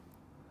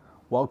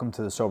Welcome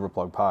to the Sober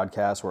Plug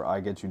podcast, where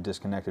I get you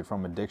disconnected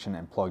from addiction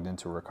and plugged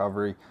into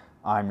recovery.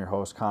 I'm your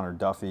host, Connor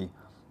Duffy.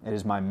 It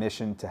is my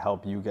mission to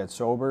help you get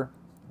sober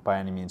by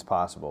any means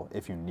possible.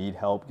 If you need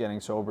help getting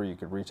sober, you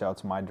could reach out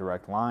to my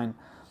direct line.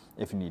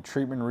 If you need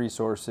treatment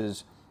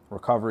resources,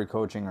 recovery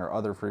coaching, or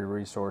other free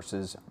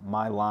resources,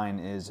 my line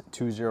is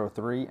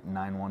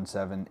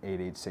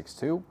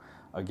 203-917-8862.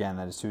 Again,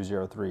 that is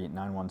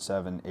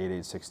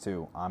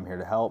 203-917-8862. I'm here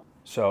to help,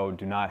 so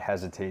do not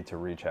hesitate to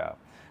reach out.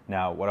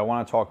 Now, what I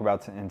want to talk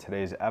about in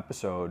today's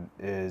episode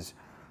is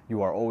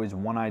you are always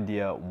one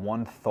idea,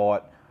 one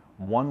thought,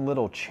 one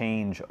little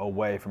change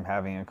away from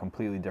having a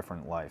completely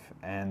different life.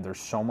 And there's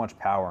so much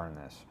power in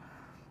this.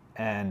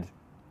 And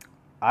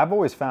I've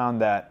always found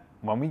that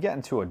when we get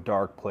into a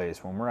dark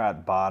place, when we're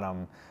at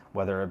bottom,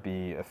 whether it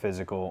be a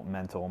physical,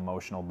 mental,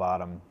 emotional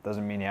bottom,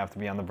 doesn't mean you have to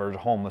be on the verge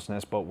of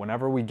homelessness, but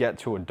whenever we get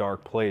to a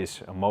dark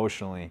place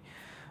emotionally,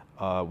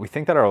 we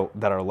think that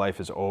our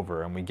life is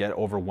over, and we get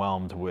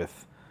overwhelmed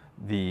with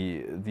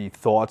the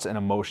thoughts and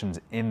emotions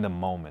in the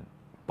moment.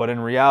 But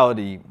in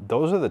reality,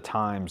 those are the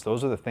times,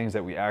 those are the things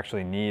that we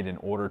actually need in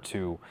order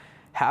to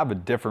have a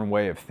different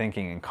way of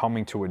thinking and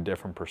coming to a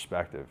different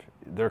perspective.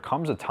 There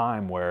comes a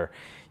time where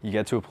you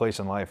get to a place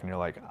in life and you're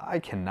like, I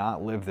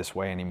cannot live this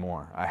way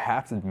anymore. I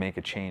have to make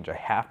a change. I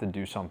have to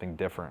do something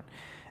different,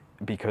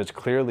 because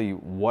clearly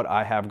what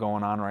I have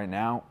going on right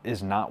now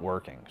is not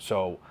working.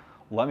 So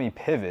let me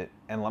pivot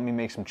and let me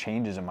make some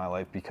changes in my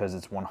life, because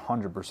it's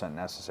 100%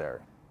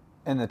 necessary.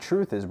 And the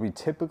truth is, we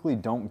typically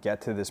don't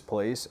get to this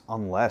place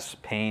unless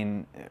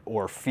pain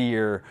or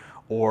fear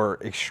or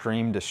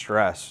extreme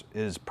distress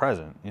is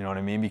present. You know what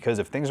I mean? Because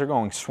if things are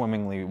going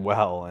swimmingly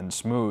well and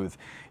smooth,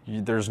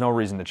 there's no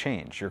reason to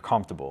change. You're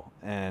comfortable,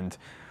 and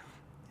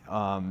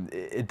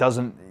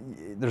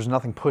there's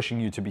nothing pushing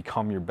you to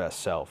become your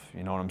best self.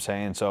 You know what I'm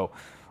saying? So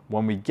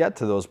when we get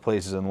to those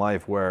places in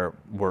life where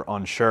we're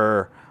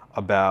unsure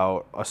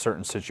about a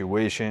certain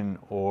situation,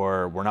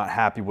 or we're not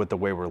happy with the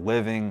way we're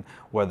living,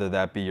 whether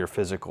that be your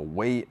physical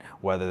weight,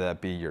 whether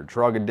that be your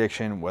drug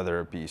addiction, whether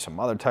it be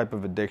some other type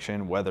of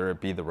addiction, whether it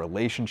be the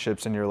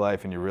relationships in your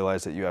life, and you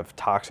realize that you have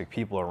toxic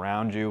people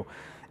around you,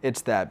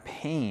 it's that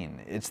pain,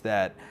 it's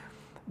that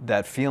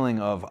feeling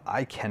of,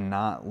 I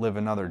cannot live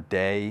another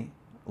day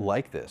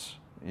like this.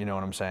 You know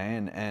what I'm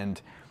saying?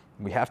 And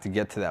we have to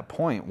get to that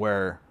point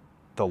where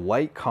the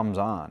light comes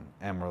on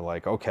and we're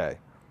like, okay,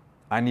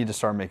 I need to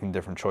start making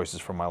different choices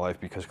for my life,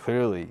 because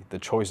clearly the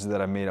choices that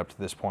I made up to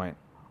this point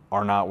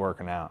are not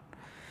working out.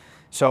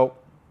 So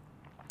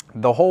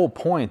the whole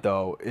point,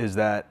 though, is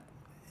that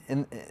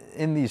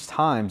in these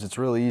times, it's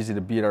really easy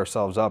to beat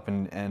ourselves up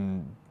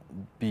and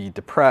be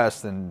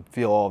depressed and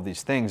feel all of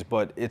these things,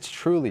 but it's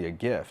truly a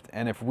gift.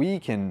 And if we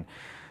can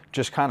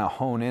just kind of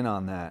hone in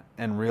on that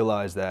and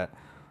realize that,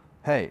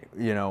 hey,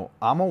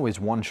 I'm always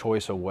one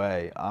choice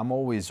away. I'm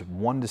always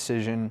one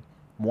decision,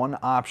 one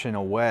option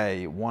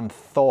away, one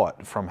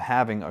thought from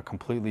having a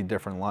completely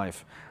different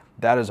life.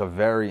 That is a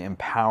very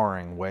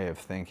empowering way of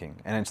thinking,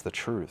 and it's the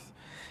truth.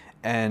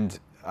 And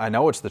I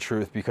know it's the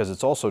truth because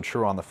it's also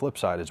true on the flip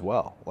side as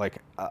well. Like,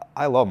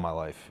 I love my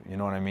life, you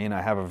know what I mean?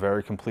 I have a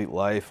very complete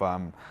life.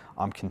 I'm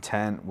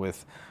content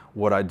with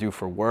what I do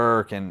for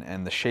work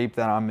and the shape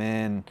that I'm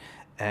in,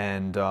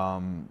 and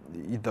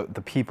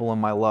the people in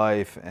my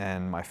life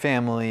and my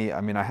family. I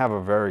mean, I have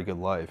a very good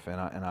life, and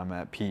I'm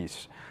at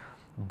peace.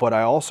 But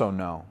I also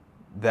know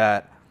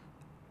that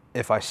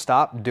if I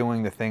stop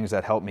doing the things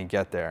that help me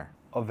get there,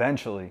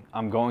 eventually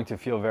I'm going to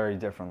feel very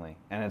differently.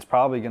 And it's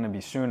probably going to be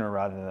sooner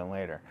rather than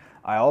later.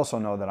 I also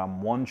know that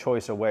I'm one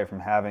choice away from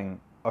having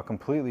a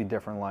completely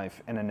different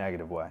life in a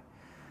negative way.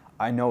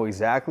 I know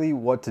exactly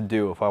what to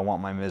do if I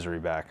want my misery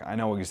back. I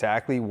know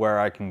exactly where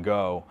I can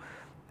go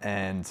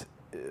and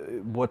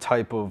what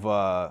type of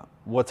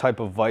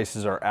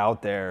vices are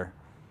out there,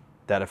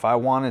 that if I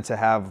wanted to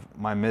have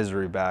my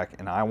misery back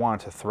and I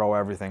wanted to throw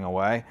everything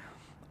away,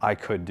 I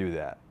could do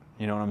that.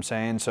 You know what I'm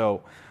saying?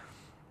 So,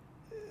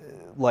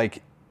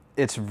 like,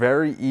 it's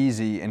very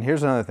easy. And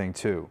here's another thing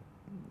too.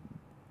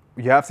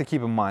 You have to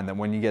keep in mind that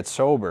when you get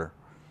sober,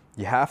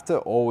 you have to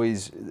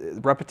always,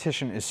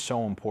 repetition is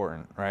so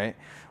important, right?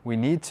 We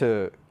need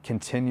to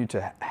continue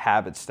to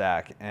habit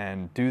stack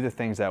and do the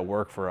things that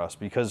work for us,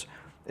 because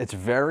it's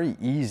very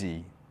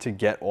easy to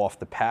get off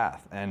the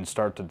path and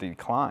start to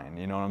decline.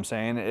 You know what I'm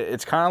saying?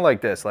 It's kind of like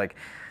this, like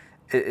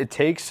it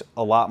takes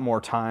a lot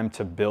more time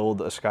to build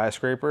a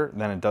skyscraper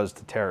than it does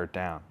to tear it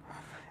down.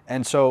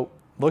 And so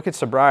look at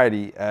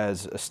sobriety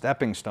as a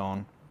stepping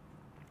stone,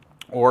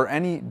 or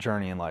any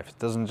journey in life. It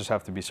doesn't just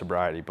have to be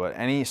sobriety, but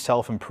any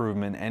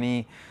self-improvement,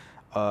 any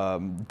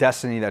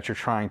destiny that you're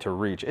trying to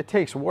reach. It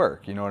takes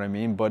work, you know what I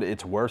mean? But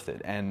it's worth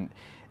it. And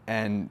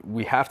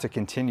we have to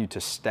continue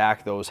to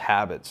stack those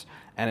habits.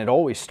 And it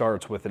always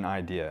starts with an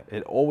idea.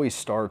 It always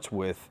starts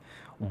with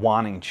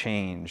wanting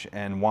change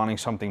and wanting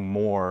something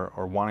more,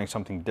 or wanting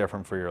something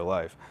different for your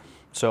life.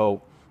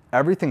 So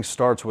everything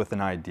starts with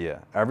an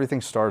idea. Everything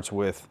starts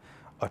with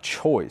a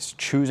choice,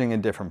 choosing a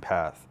different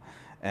path.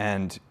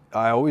 And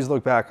I always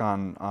look back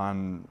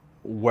on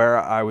where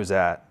I was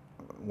at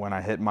when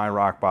I hit my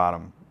rock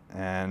bottom,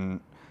 And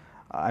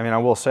I mean, I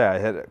will say I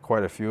hit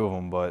quite a few of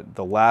them, but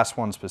the last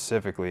one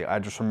specifically, I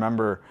just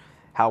remember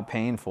how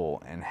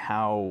painful and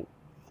how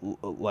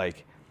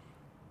like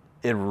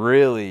it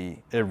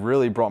really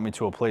brought me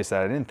to a place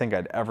that I didn't think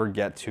I'd ever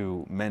get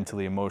to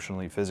mentally,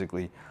 emotionally,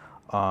 physically.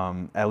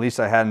 At least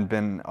I hadn't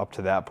been up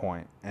to that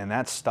point, and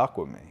that stuck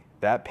with me.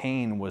 That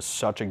pain was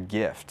such a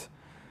gift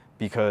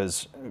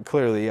because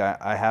clearly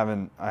I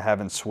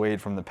haven't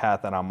swayed from the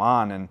path that I'm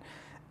on,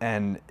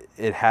 and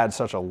it had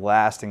such a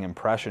lasting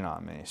impression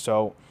on me.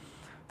 So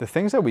the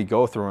things that we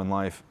go through in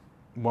life,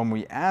 when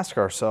we ask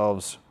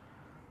ourselves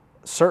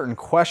certain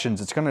questions,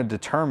 it's going to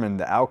determine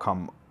the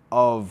outcome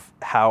of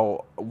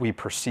how we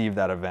perceive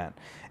that event.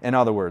 In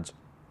other words,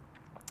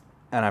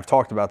 and I've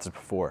talked about this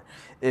before,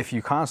 if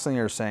you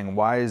constantly are saying,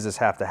 why does this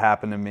have to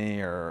happen to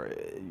me? Or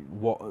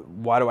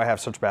why do I have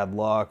such bad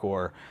luck?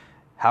 Or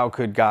how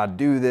could God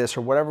do this?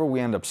 Or whatever we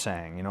end up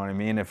saying, you know what I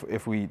mean?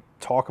 If we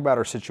talk about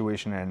our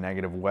situation in a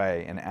negative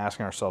way and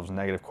asking ourselves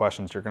negative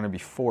questions, you're going to be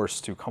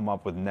forced to come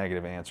up with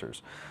negative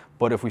answers.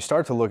 But if we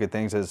start to look at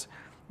things as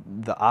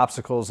the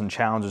obstacles and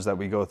challenges that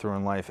we go through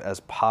in life as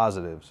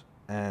positives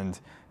and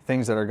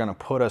things that are going to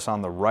put us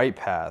on the right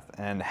path,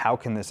 and how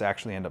can this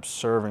actually end up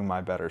serving my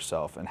better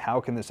self, and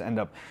how can this end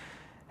up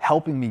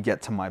helping me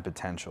get to my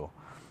potential?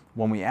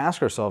 When we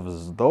ask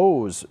ourselves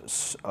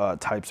those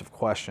types of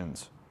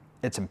questions,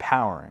 it's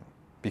empowering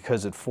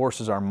because it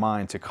forces our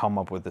mind to come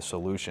up with a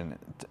solution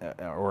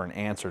or an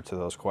answer to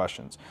those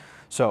questions.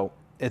 So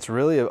it's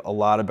really a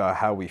lot about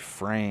how we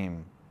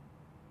frame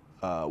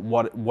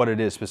what it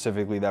is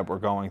specifically that we're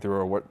going through,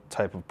 or what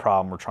type of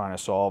problem we're trying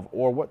to solve,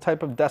 or what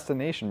type of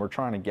destination we're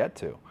trying to get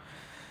to.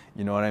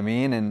 You know what I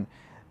mean? And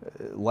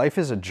life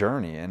is a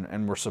journey,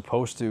 and we're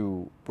supposed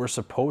to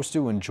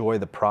enjoy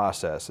the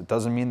process. It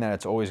doesn't mean that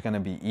it's always going to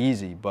be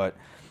easy, but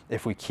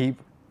if we keep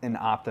an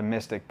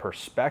optimistic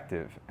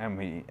perspective and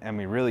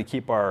we really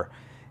keep our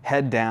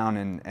head down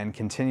and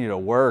continue to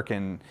work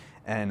and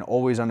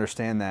always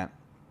understand that,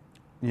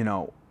 you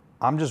know,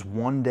 I'm just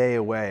one day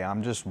away,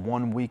 I'm just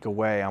 1 week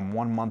away, I'm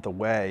 1 month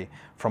away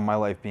from my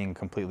life being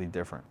completely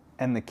different.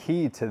 And the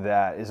key to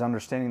that is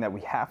understanding that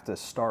we have to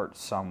start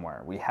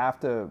somewhere. We have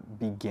to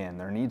begin.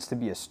 There needs to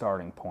be a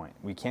starting point.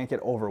 We can't get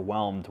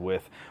overwhelmed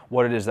with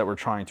what it is that we're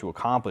trying to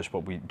accomplish, but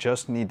we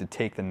just need to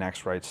take the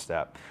next right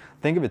step.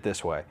 Think of it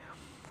this way.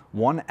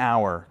 1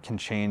 hour can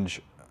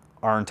change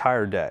our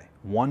entire day.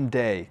 1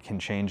 day can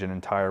change an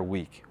entire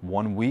week.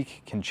 1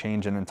 week can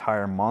change an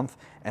entire month,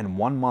 and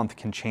 1 month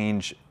can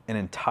change an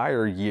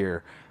entire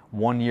year.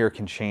 1 year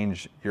can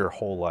change your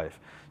whole life.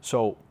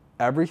 So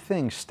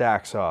everything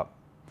stacks up.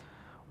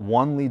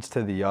 One leads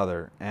to the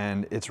other,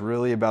 and it's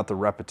really about the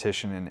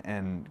repetition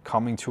and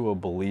coming to a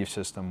belief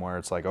system where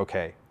it's like,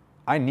 okay,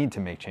 I need to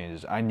make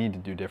changes. I need to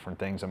do different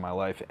things in my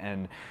life,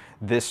 and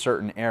this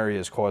certain area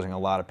is causing a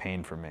lot of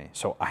pain for me.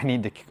 So I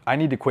need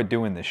to quit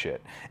doing this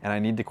shit, and I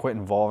need to quit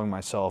involving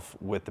myself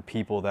with the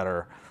people that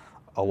are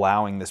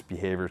allowing this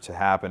behavior to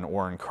happen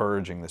or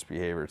encouraging this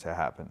behavior to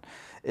happen.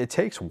 It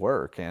takes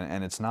work,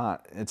 and it's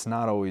not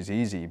always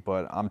easy,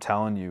 but I'm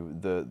telling you,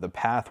 the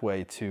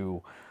pathway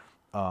to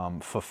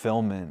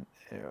fulfillment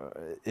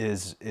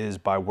is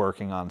by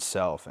working on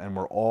self, and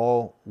we're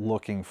all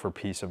looking for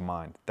peace of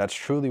mind. That's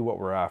truly what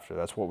we're after.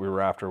 That's what we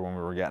were after when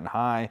we were getting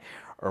high,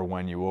 or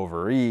when you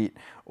overeat,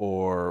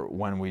 or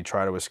when we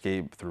try to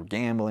escape through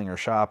gambling or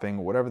shopping,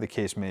 whatever the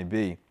case may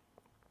be.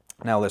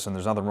 Now listen,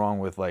 there's nothing wrong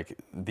with like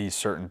these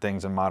certain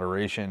things in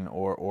moderation,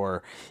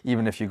 or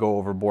even if you go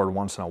overboard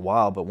once in a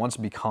while, but once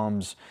it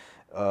becomes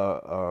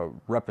a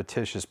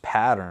repetitious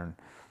pattern,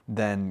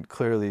 then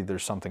clearly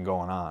there's something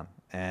going on.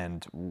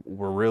 And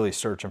we're really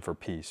searching for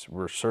peace.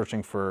 We're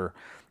searching for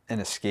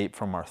an escape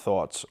from our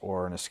thoughts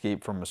or an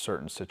escape from a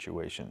certain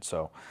situation.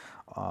 So,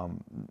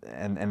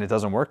 and it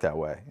doesn't work that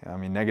way. I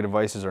mean, negative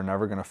vices are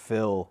never going to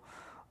fill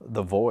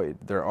the void.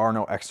 There are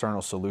no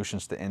external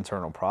solutions to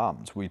internal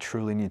problems. We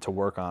truly need to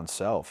work on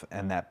self,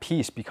 and that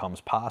peace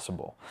becomes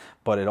possible.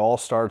 But it all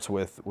starts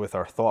with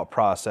our thought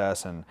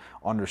process and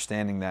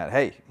understanding that,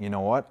 hey, you know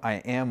what? I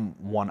am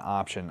one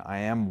option. I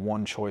am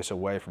one choice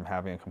away from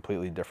having a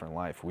completely different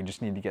life. We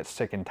just need to get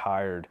sick and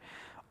tired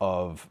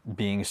of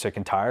being sick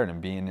and tired and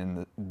being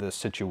in the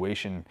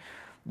situation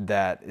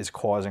that is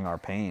causing our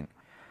pain.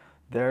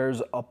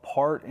 There's a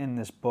part in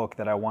this book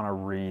that I want to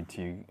read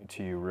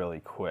to you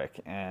really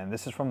quick, and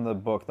this is from the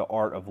book The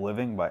Art of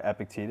Living by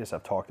Epictetus.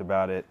 I've talked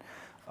about it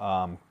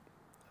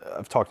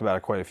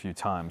quite a few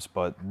times,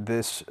 but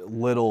this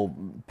little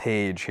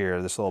page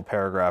here, this little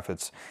paragraph,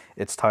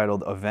 it's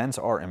titled "Events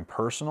are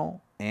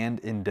impersonal and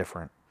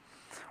indifferent.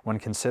 When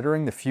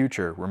considering the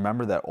future,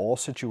 remember that all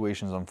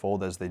situations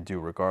unfold as they do,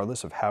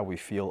 regardless of how we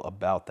feel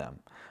about them.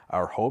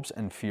 Our hopes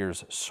and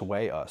fears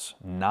sway us,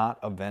 not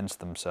events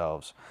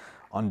themselves.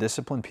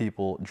 Undisciplined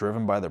people,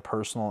 driven by their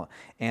personal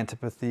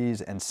antipathies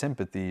and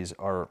sympathies,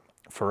 are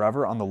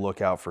forever on the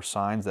lookout for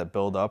signs that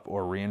build up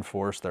or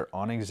reinforce their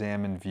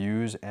unexamined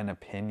views and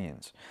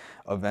opinions.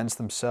 Events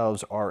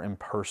themselves are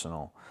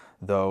impersonal,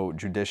 though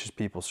judicious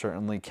people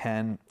certainly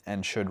can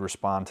and should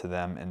respond to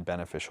them in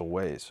beneficial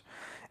ways.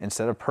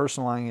 Instead of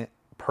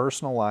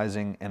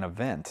personalizing an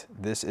event.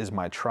 This is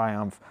my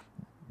triumph,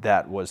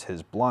 that was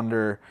his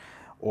blunder,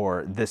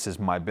 or this is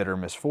my bitter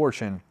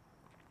misfortune,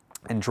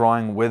 and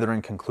drawing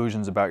withering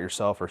conclusions about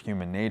yourself or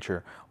human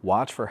nature.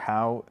 Watch for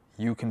how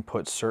you can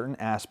put certain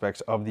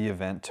aspects of the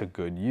event to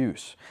good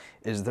use.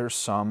 Is there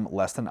some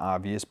less than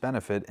obvious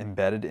benefit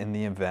embedded in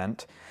the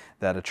event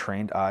that a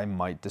trained eye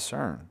might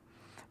discern?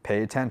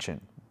 Pay attention.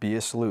 Be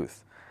a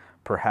sleuth.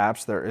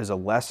 Perhaps there is a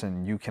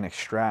lesson you can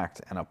extract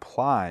and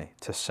apply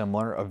to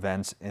similar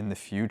events in the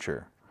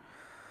future.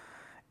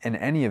 In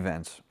any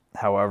events,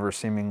 however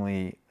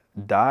seemingly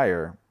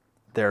dire,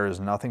 there is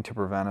nothing to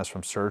prevent us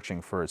from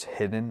searching for its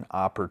hidden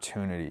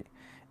opportunity.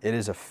 It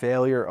is a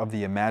failure of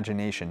the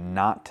imagination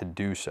not to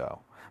do so,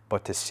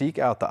 but to seek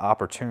out the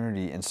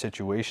opportunity in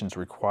situations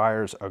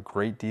requires a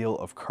great deal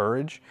of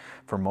courage,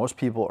 for most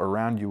people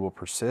around you will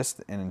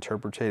persist in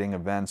interpreting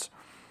events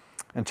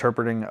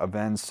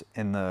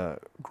in the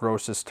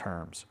grossest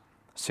terms.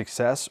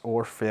 Success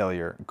or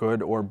failure,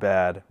 good or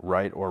bad,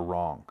 right or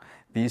wrong.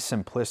 These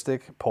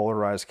simplistic,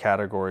 polarized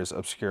categories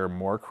obscure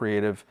more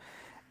creative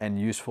and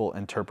useful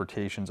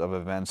interpretations of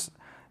events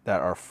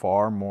that are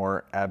far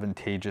more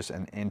advantageous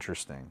and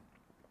interesting.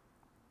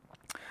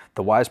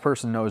 The wise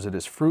person knows it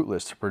is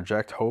fruitless to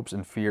project hopes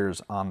and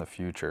fears on the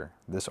future.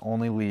 This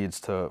only leads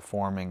to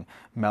forming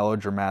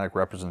melodramatic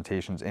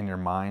representations in your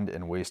mind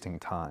and wasting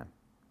time.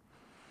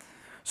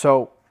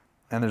 So,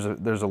 and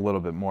there's a little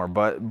bit more,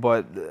 but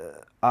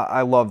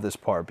I love this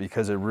part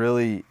because it's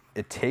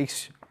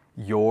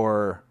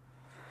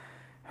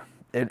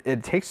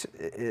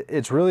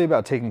really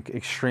about taking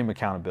extreme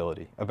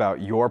accountability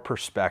about your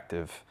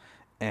perspective,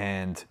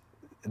 and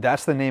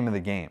that's the name of the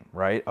game,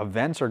 right?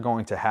 Events are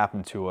going to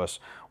happen to us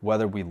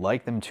whether we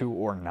like them to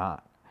or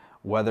not.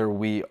 Whether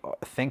we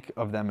think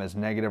of them as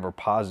negative or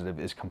positive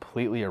is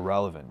completely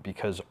irrelevant,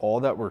 because all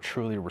that we're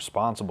truly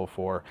responsible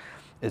for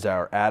is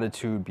our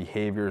attitude,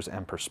 behaviors,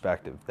 and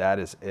perspective. That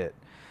is it.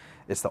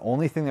 It's the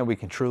only thing that we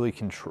can truly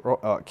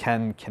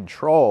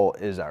control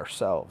is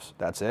ourselves.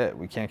 That's it.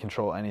 We can't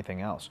control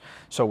anything else.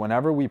 So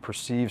whenever we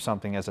perceive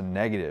something as a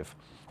negative,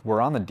 we're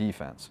on the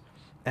defense.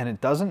 And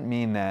it doesn't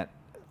mean that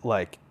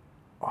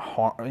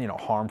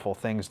harmful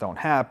things don't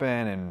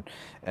happen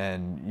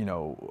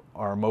and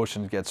our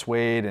emotions get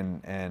swayed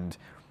and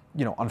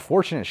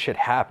unfortunate shit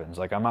happens.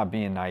 Like, I'm not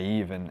being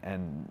naive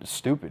and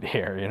stupid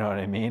here, you know what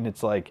I mean?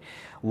 It's like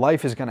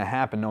life is going to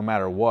happen no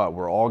matter what.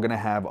 We're all going to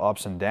have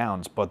ups and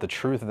downs, but the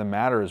truth of the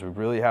matter is we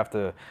really have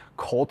to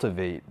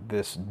cultivate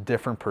this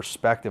different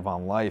perspective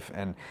on life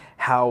and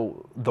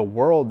how the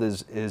world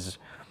is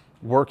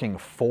working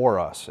for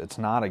us. It's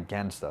not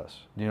against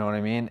us. You know what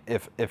I mean?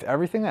 If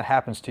everything that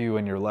happens to you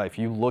in your life,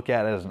 you look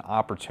at it as an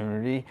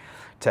opportunity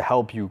to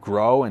help you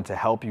grow and to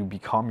help you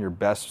become your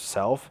best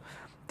self,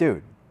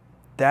 dude,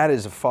 that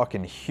is a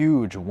fucking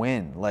huge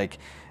win. Like,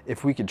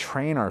 if we could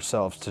train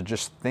ourselves to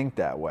just think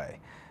that way,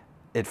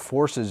 it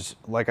forces,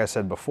 like I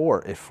said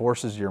before, it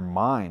forces your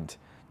mind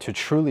to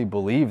truly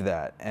believe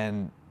that,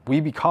 and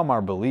we become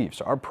our beliefs.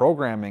 Our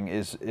programming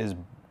is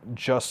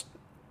just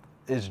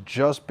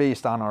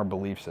based on our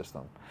belief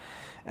system,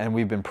 and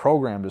we've been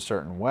programmed a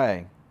certain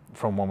way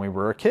from when we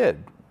were a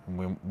kid,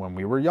 when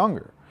we were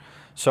younger.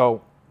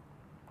 So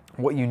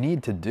what you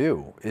need to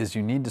do is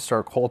you need to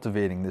start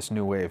cultivating this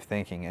new way of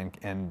thinking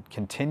and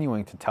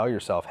continuing to tell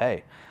yourself,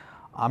 hey,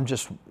 I'm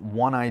just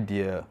one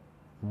idea,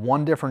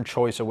 one different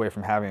choice away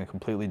from having a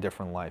completely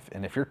different life.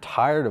 And if you're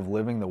tired of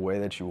living the way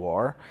that you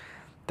are,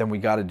 then we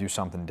got to do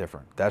something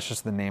different. That's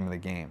just the name of the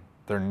game.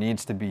 There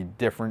needs to be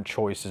different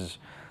choices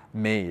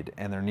made,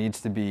 and there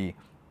needs to be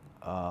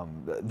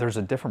there's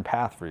a different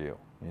path for you.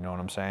 You know what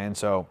I'm saying?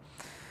 So,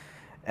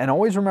 and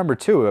always remember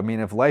too, I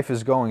mean, if life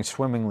is going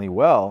swimmingly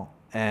well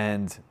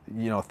and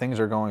things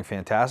are going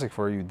fantastic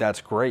for you, that's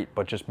great,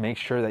 but just make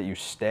sure that you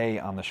stay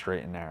on the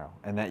straight and narrow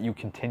and that you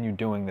continue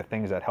doing the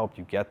things that help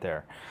you get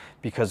there.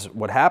 Because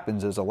what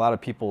happens is a lot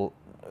of people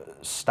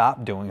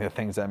stop doing the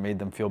things that made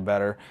them feel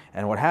better,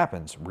 and what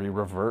happens? We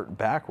revert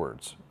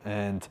backwards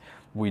and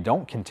we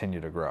don't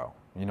continue to grow.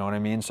 You know what I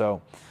mean?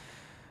 So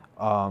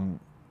that's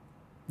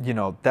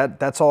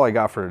all I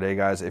got for today,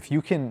 guys. If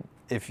you can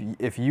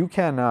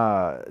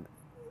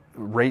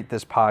rate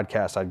this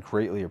podcast, I'd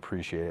greatly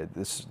appreciate it.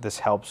 This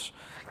helps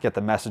get the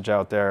message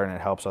out there, and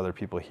it helps other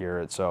people hear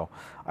it. So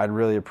I'd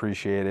really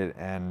appreciate it,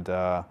 and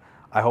I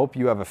hope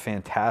you have a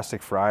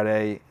fantastic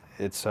Friday.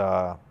 It's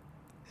a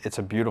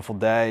beautiful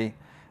day,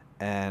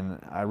 and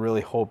I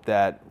really hope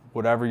that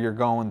whatever you're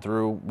going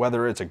through,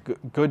 whether it's a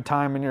good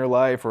time in your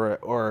life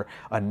or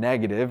a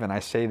negative, and I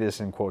say this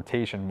in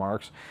quotation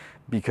marks,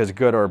 because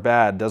good or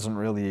bad doesn't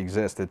really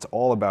exist. It's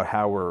all about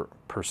how we're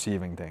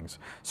perceiving things.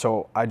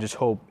 So I just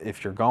hope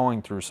if you're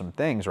going through some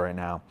things right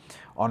now,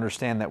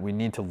 understand that we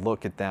need to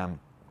look at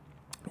them.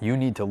 You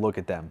need to look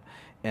at them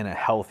in a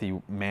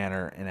healthy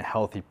manner, in a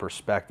healthy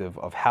perspective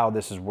of how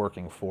this is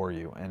working for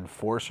you, and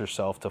force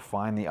yourself to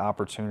find the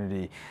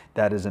opportunity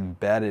that is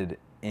embedded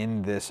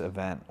in this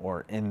event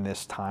or in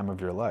this time of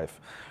your life.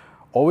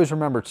 Always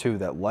remember too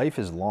that life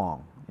is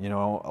long. A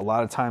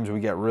lot of times we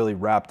get really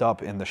wrapped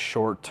up in the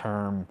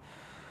short-term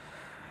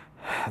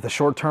the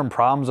short-term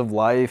problems of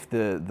life,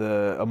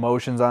 the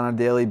emotions on a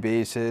daily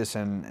basis,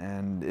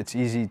 and it's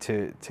easy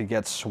to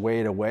get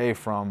swayed away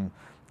from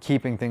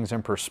keeping things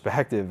in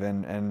perspective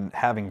and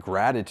having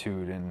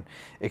gratitude and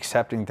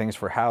accepting things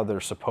for how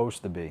they're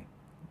supposed to be.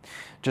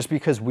 Just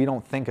because we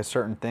don't think a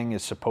certain thing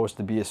is supposed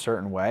to be a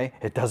certain way,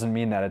 it doesn't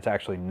mean that it's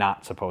actually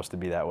not supposed to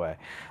be that way.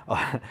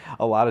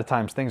 A lot of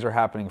times things are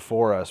happening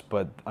for us,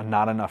 but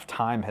not enough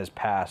time has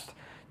passed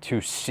to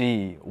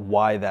see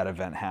why that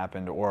event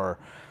happened. Or,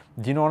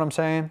 do you know what I'm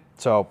saying?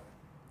 So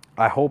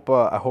I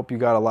hope you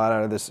got a lot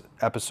out of this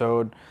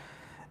episode.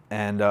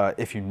 And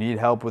if you need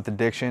help with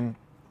addiction,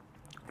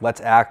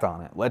 let's act on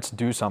it. Let's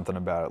do something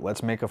about it.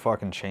 Let's make a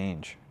fucking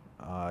change.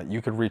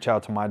 You could reach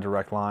out to my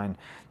direct line.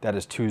 That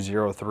is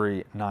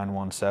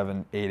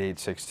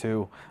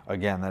 203-917-8862.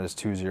 Again, that is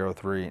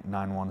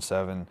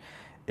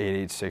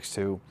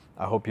 203-917-8862.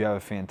 I hope you have a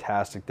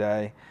fantastic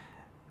day.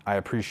 I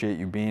appreciate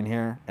you being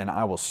here, and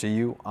I will see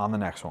you on the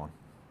next one.